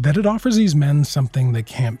is that it offers these men something they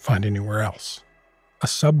can't find anywhere else. A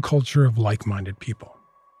subculture of like-minded people.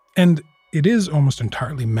 And it is almost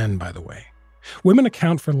entirely men, by the way. Women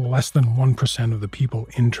account for less than 1% of the people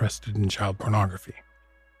interested in child pornography.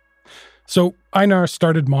 So Einar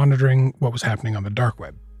started monitoring what was happening on the dark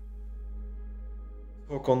web.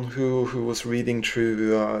 Håkon, who was reading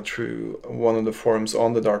through one of the forums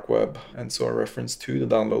on the dark web and saw a reference to the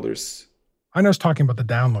downloaders. Einar's talking about the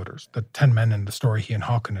downloaders, the 10 men in the story he and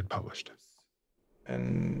Håkon had published.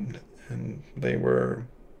 And they were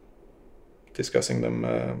discussing them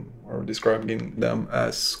or describing them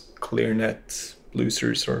as ClearNet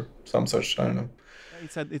losers or some such, I don't know.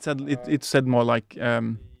 It said more like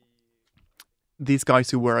these guys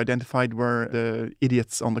who were identified were the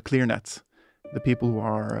idiots on the ClearNet, the people who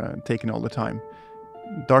are taken all the time.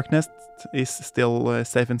 Darknet is still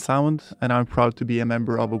safe and sound, and I'm proud to be a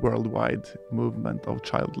member of a worldwide movement of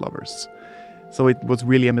child lovers. So it was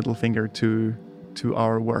really a middle finger to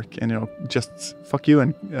our work, and just fuck you,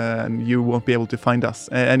 and you won't be able to find us.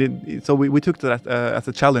 And so we took that as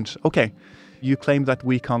a challenge. Okay, you claim that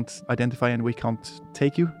we can't identify and we can't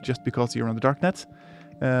take you just because you're on the darknet.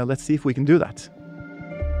 Let's see if we can do that.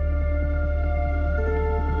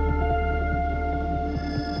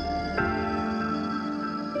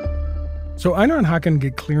 So Einar and Håkon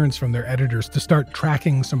get clearance from their editors to start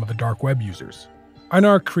tracking some of the dark web users.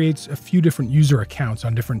 Einar creates a few different user accounts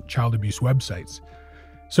on different child abuse websites.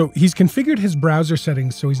 So he's configured his browser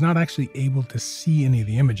settings so he's not actually able to see any of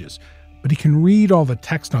the images, but he can read all the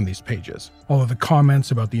text on these pages, all of the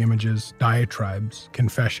comments about the images, diatribes,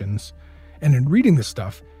 confessions. And in reading this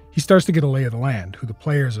stuff, he starts to get a lay of the land, who the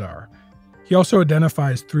players are. He also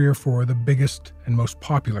identifies 3 or 4 of the biggest and most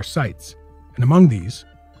popular sites. And among these,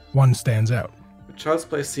 one stands out. Child's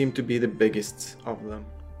Play seemed to be the biggest of them.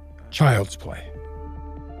 Child's Play.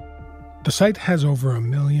 The site has over 1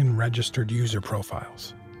 million registered user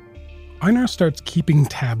profiles. Einar starts keeping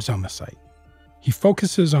tabs on the site. He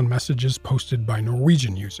focuses on messages posted by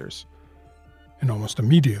Norwegian users. And almost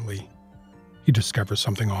immediately, he discovers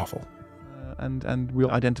something awful. And we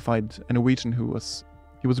identified a Norwegian who was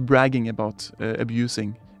bragging about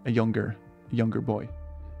abusing a younger boy.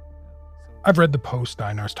 I've read the post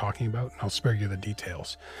Einar's talking about, and I'll spare you the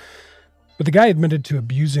details. But the guy admitted to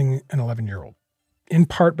abusing an 11-year-old, in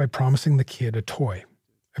part by promising the kid a toy,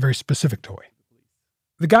 a very specific toy.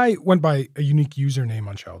 The guy went by a unique username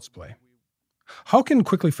on Child's Play. Håkon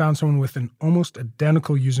quickly found someone with an almost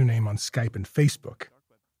identical username on Skype and Facebook.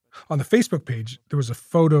 On the Facebook page, there was a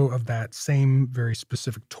photo of that same very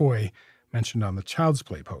specific toy mentioned on the Child's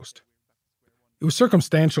Play post. It was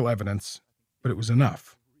circumstantial evidence, but it was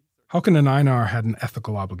enough. Håkon and Einar had an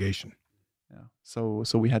ethical obligation. Yeah. So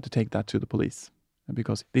we had to take that to the police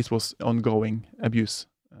because this was ongoing abuse.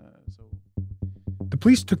 The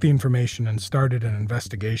police took the information and started an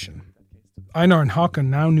investigation. Einar and Håkon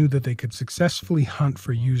now knew that they could successfully hunt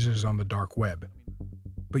for users on the dark web.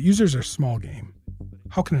 But users are small game.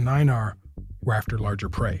 Håkon and Einar were after larger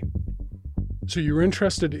prey. So you were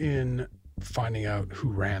interested in finding out who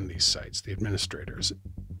ran these sites, the administrators.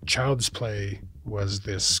 Child's Play was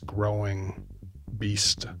this growing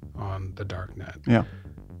beast on the darknet. Yeah.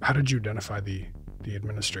 How did you identify the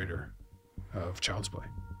administrator of Child's Play?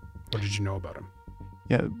 What did you know about him?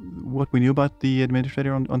 Yeah, what we knew about the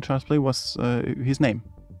administrator on Child's Play was his name.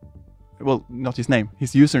 Well, not his name,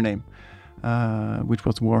 his username, which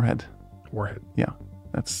was Warhead. Warhead. Yeah,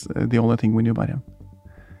 that's the only thing we knew about him.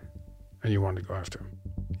 And you wanted to go after him?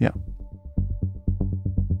 Yeah.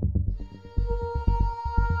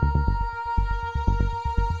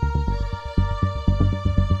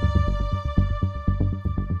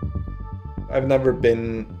 I've never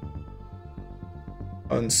been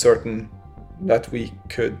uncertain that we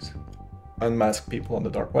could unmask people on the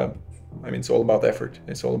dark web. I mean, it's all about effort.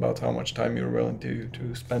 It's all about how much time you're willing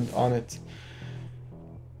to spend on it.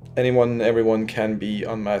 Everyone can be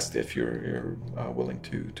unmasked if you're willing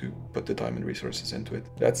to put the time and resources into it.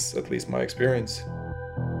 That's at least my experience.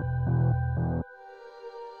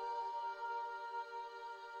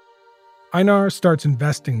 Einar starts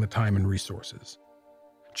investing the time and resources.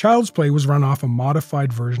 Child's Play was run off a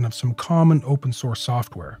modified version of some common open source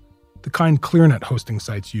software, the kind ClearNet hosting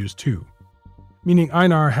sites use too, meaning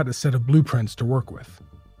Einar had a set of blueprints to work with.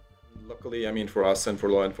 Luckily, I mean, for us and for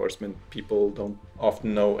law enforcement, people don't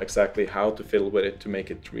often know exactly how to fiddle with it to make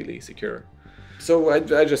it really secure. So I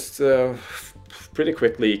just pretty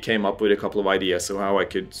quickly came up with a couple of ideas of how I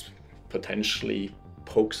could potentially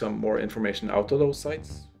poke some more information out of those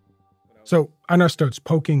sites. So Einar starts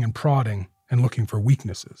poking and prodding and looking for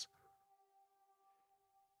weaknesses.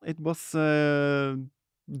 It was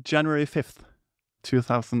January 5th,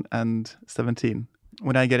 2017,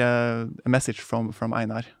 when I get a message from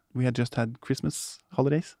Einar. We had just had Christmas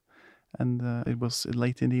holidays, and it was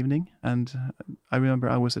late in the evening, and I remember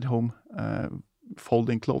I was at home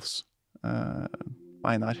folding clothes,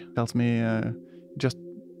 Einar tells me just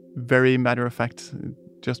very matter of fact,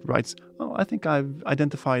 just writes, "Oh, I think I've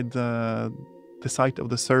identified the site of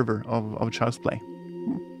the server of Child's Play."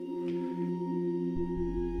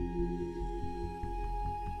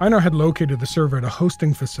 Einar had located the server at a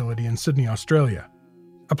hosting facility in Sydney, Australia,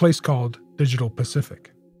 a place called Digital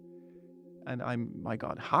Pacific. And my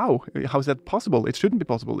God, how is that possible? It shouldn't be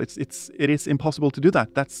possible. It is impossible to do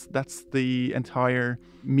that. That's the entire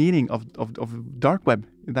meaning of dark web,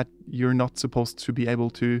 that you're not supposed to be able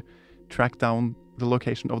to track down the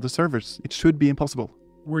location of the servers. It should be impossible.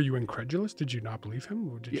 Were you incredulous? Did you not believe him?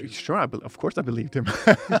 Or did you... Sure, of course I believed him.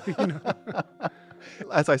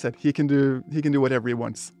 As I said, he can do whatever he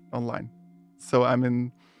wants online. So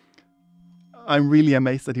I'm really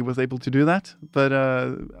amazed that he was able to do that, but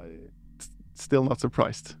still not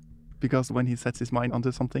surprised, because when he sets his mind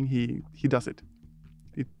onto something, he does it.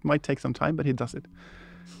 It might take some time, but he does it.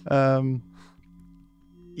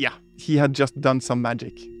 He had just done some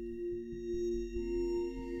magic.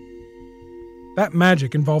 That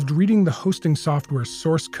magic involved reading the hosting software's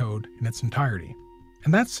source code in its entirety.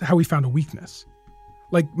 And that's how he found a weakness.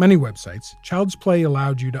 Like many websites, Child's Play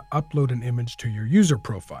allowed you to upload an image to your user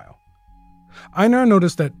profile. Einar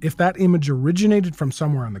noticed that if that image originated from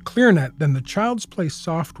somewhere on the ClearNet, then the Child's Play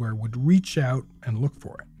software would reach out and look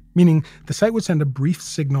for it, meaning the site would send a brief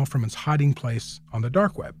signal from its hiding place on the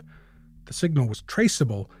dark web. The signal was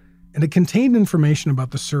traceable, and it contained information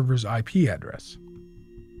about the server's IP address.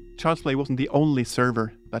 Child's Play wasn't the only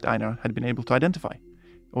server that Einar had been able to identify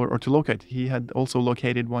or to locate. He had also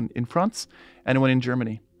located one in France and one in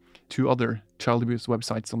Germany, 2 other child abuse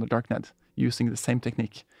websites on the darknet, using the same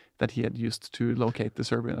technique that he had used to locate the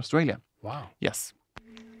server in Australia. Wow. Yes.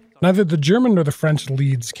 Neither the German nor the French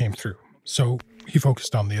leads came through, so he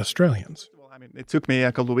focused on the Australians. Well, it took me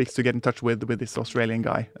a couple of weeks to get in touch with this Australian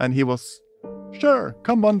guy, and he was, "Sure,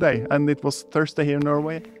 come Monday," and it was Thursday here in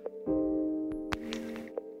Norway.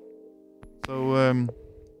 So,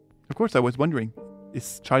 of course, I was wondering,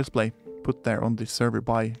 is Child's Play put there on this server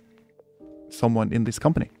by someone in this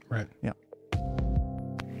company? Right. Yeah.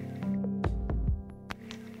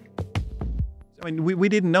 We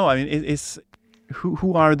didn't know.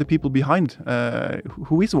 Who are the people behind?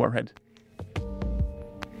 Who is Warhead?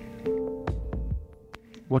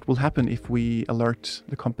 What will happen if we alert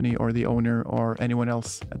the company or the owner or anyone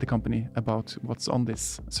else at the company about what's on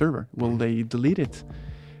this server? Will they delete it?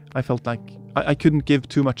 I felt like I couldn't give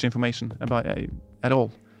too much information about at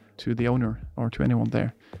all to the owner or to anyone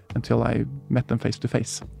there until I met them face to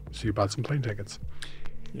face. So you bought some plane tickets?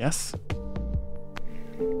 Yes.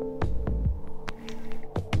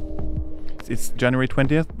 It's January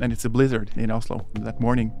 20th and it's a blizzard in Oslo that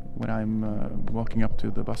morning when I'm walking up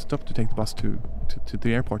to the bus stop to take the bus to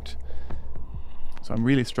the airport. So I'm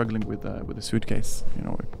really struggling with the suitcase,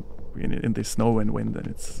 in this snow and wind, and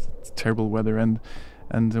it's terrible weather.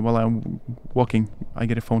 And while I'm walking, I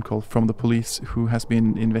get a phone call from the police who has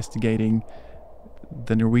been investigating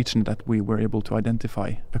the Norwegian that we were able to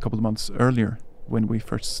identify a couple of months earlier when we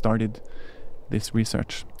first started this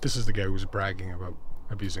research. This is the guy who was bragging about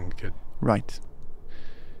abusing the kid. Right.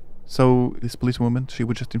 So this policewoman, she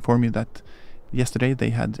would just inform me that yesterday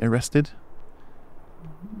they had arrested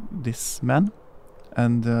this man,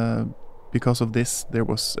 and because of this there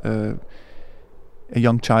was a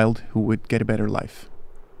young child who would get a better life.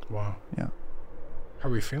 Wow. Yeah. How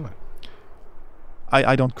are you feeling?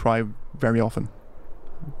 I don't cry very often,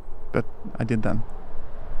 but I did then.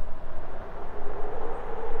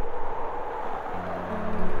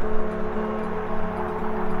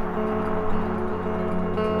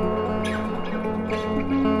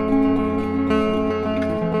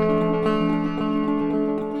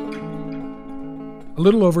 A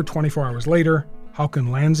little over 24 hours later, Håkon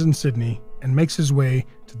lands in Sydney and makes his way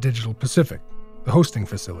to Digital Pacific, the hosting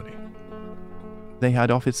facility. They had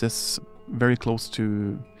offices very close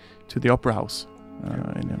to the Opera House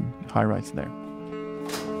in a high-rise there.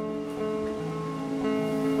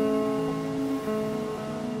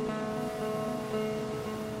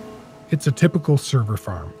 It's a typical server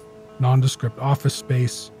farm, nondescript office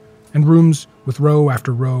space, and rooms with row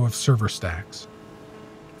after row of server stacks.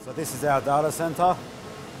 So this is our data center.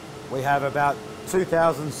 We have about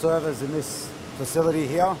 2,000 servers in this facility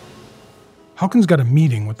here. Håkon's got a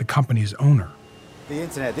meeting with the company's owner, The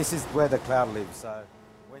internet, this is where the cloud lives. So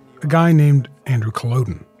a guy named Andrew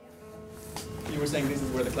Culloden. You were saying this is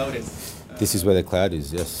where the cloud is? This is where the cloud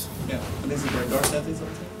is, yes. Yeah, and this is where Darknet is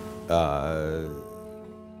also?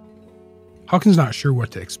 Håkon's not sure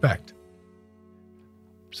what to expect.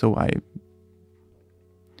 So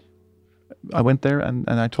I went there and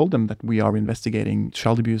I told them that we are investigating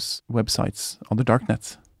child abuse websites on the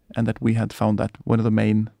darknet, and that we had found that one of the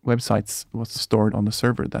main websites was stored on the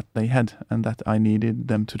server that they had, and that I needed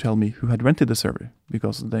them to tell me who had rented the server,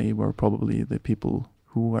 because they were probably the people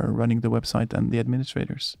who were running the website and the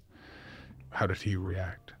administrators. How did he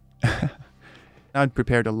react? I'd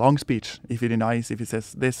prepared a long speech. If he denies, if he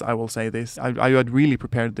says this, I will say this. I had really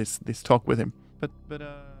prepared this talk with him. But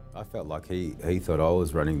I felt like he thought I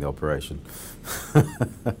was running the operation.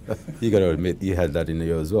 You got to admit, you had that in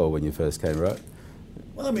you as well when you first came, right?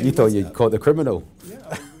 Well, I mean, you thought you'd caught the criminal.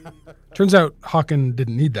 Yeah. Turns out Håkon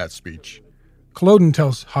didn't need that speech. Culloden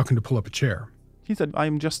tells Håkon to pull up a chair. He said,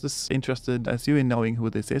 I'm just as interested as you in knowing who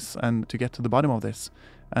this is and to get to the bottom of this.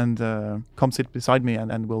 And come sit beside me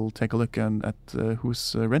and we'll take a look at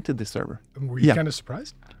who's rented this server. Were you kind of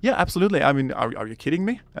surprised? Yeah, absolutely. I mean, are you kidding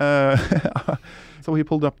me? So he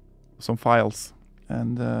pulled up some files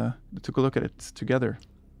and took a look at it together.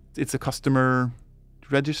 It's a customer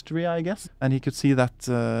registry, I guess. And he could see that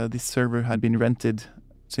this server had been rented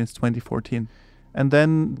since 2014. And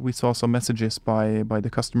then we saw some messages by the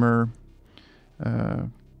customer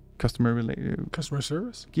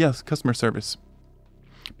service? Yes, customer service.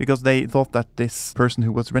 Because they thought that this person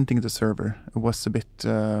who was renting the server was a bit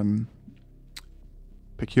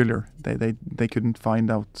peculiar. They couldn't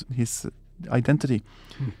find out his identity.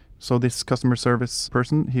 So this customer service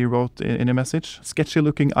person, he wrote in a message,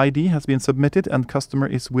 sketchy-looking ID has been submitted and customer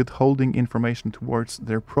is withholding information towards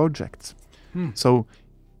their project. So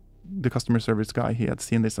the customer service guy, he had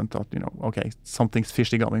seen this and thought, okay, something's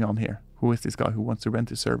fishy going on here. Who is this guy who wants to rent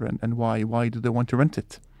the server and why? Why do they want to rent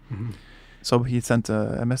it? Mm-hmm. So he sent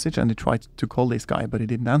a message and he tried to call this guy, but he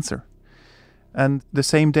didn't answer. And the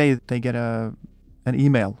same day, they get an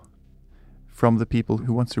email from the people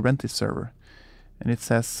who wants to rent this server. And it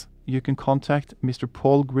says, you can contact Mr.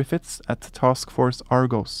 Paul Griffiths at Task Force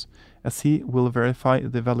Argos, as he will verify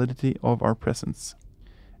the validity of our presence.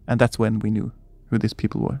 And that's when we knew who these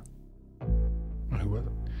people were. Who was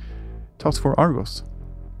it? Task Force Argos.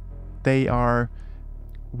 They are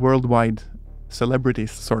worldwide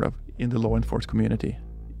celebrities, sort of, in the law enforcement community.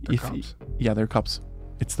 They're cops? Yeah, they're cops.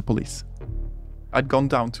 It's the police. I'd gone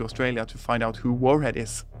down to Australia to find out who Warhead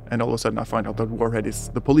is, and all of a sudden I find out that Warhead is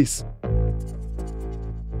the police.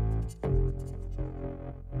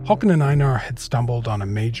 Håkon and Einar had stumbled on a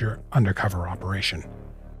major undercover operation.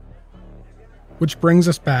 Which brings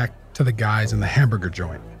us back to the guys in the hamburger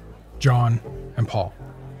joint, John and Paul.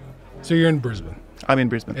 So you're in Brisbane. I'm in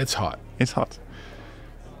Brisbane. It's hot. It's hot.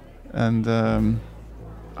 And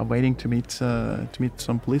I'm waiting to meet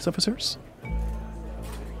some police officers.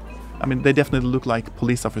 I mean, they definitely look like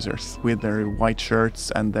police officers with their white shirts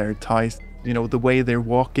and their ties. The way they're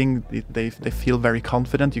walking, they feel very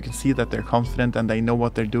confident. You can see that they're confident and they know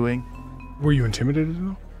what they're doing. Were you intimidated at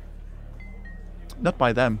all? Not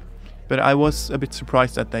by them, but I was a bit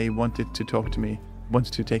surprised that they wanted to talk to me,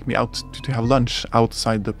 wanted to take me out to have lunch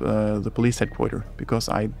outside the police headquarters, because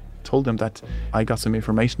I told them that I got some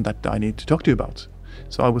information that I need to talk to you about.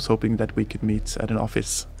 So I was hoping that we could meet at an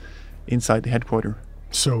office inside the headquarters.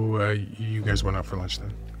 So you guys went out for lunch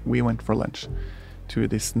then? We went for lunch to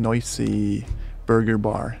this noisy burger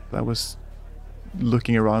bar. I was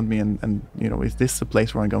looking around me and is this a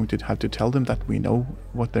place where I'm going to have to tell them that we know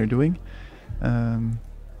what they're doing? And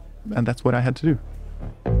that's what I had to do.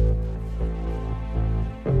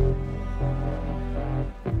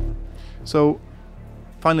 So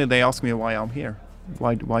finally they ask me why I'm here.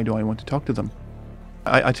 Why do I want to talk to them?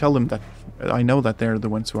 I tell them that I know that they're the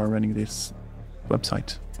ones who are running this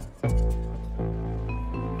website.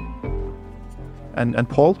 And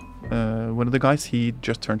Paul, one of the guys, he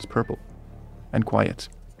just turns purple and quiet.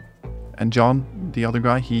 And John, the other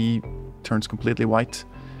guy, he turns completely white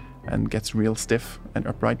and gets real stiff and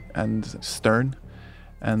upright and stern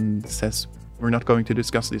and says, we're not going to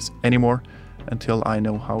discuss this anymore until I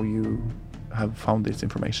know how you have found this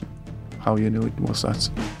information, how you knew it was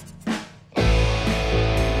us.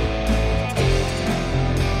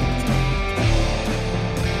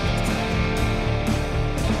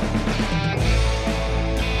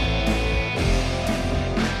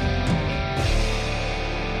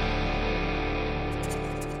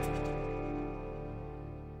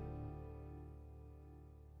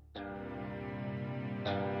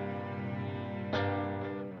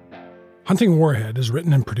 Hunting Warhead is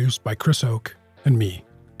written and produced by Chris Oke and me,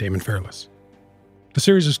 Damon Fairless. The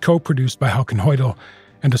series is co-produced by Håkon Hoydal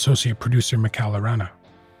and associate producer Mikhail Arana.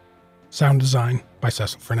 Sound design by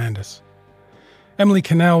Cecil Fernandez. Emily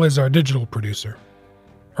Cannell is our digital producer.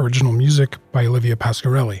 Original music by Olivia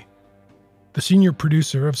Pasquarelli. The senior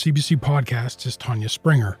producer of CBC Podcasts is Tanya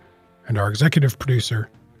Springer, and our executive producer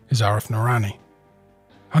is Arif Noorani.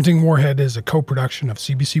 Hunting Warhead is a co-production of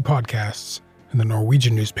CBC Podcasts and the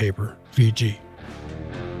Norwegian newspaper VG.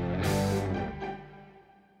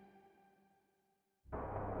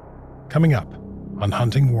 Coming up on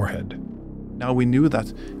Hunting Warhead. Now we knew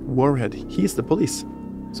that Warhead, he's the police.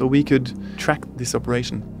 So we could track this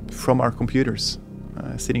operation from our computers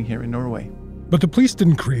sitting here in Norway. But the police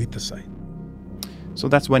didn't create the site. So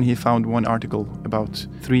that's when he found one article about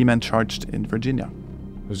 3 men charged in Virginia.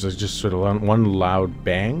 It was just sort of one loud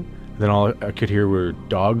bang. Then all I could hear were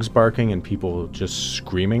dogs barking and people just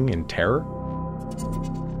screaming in terror.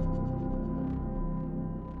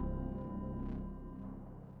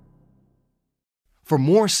 For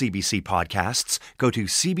more CBC podcasts, go to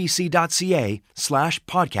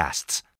cbc.ca/podcasts.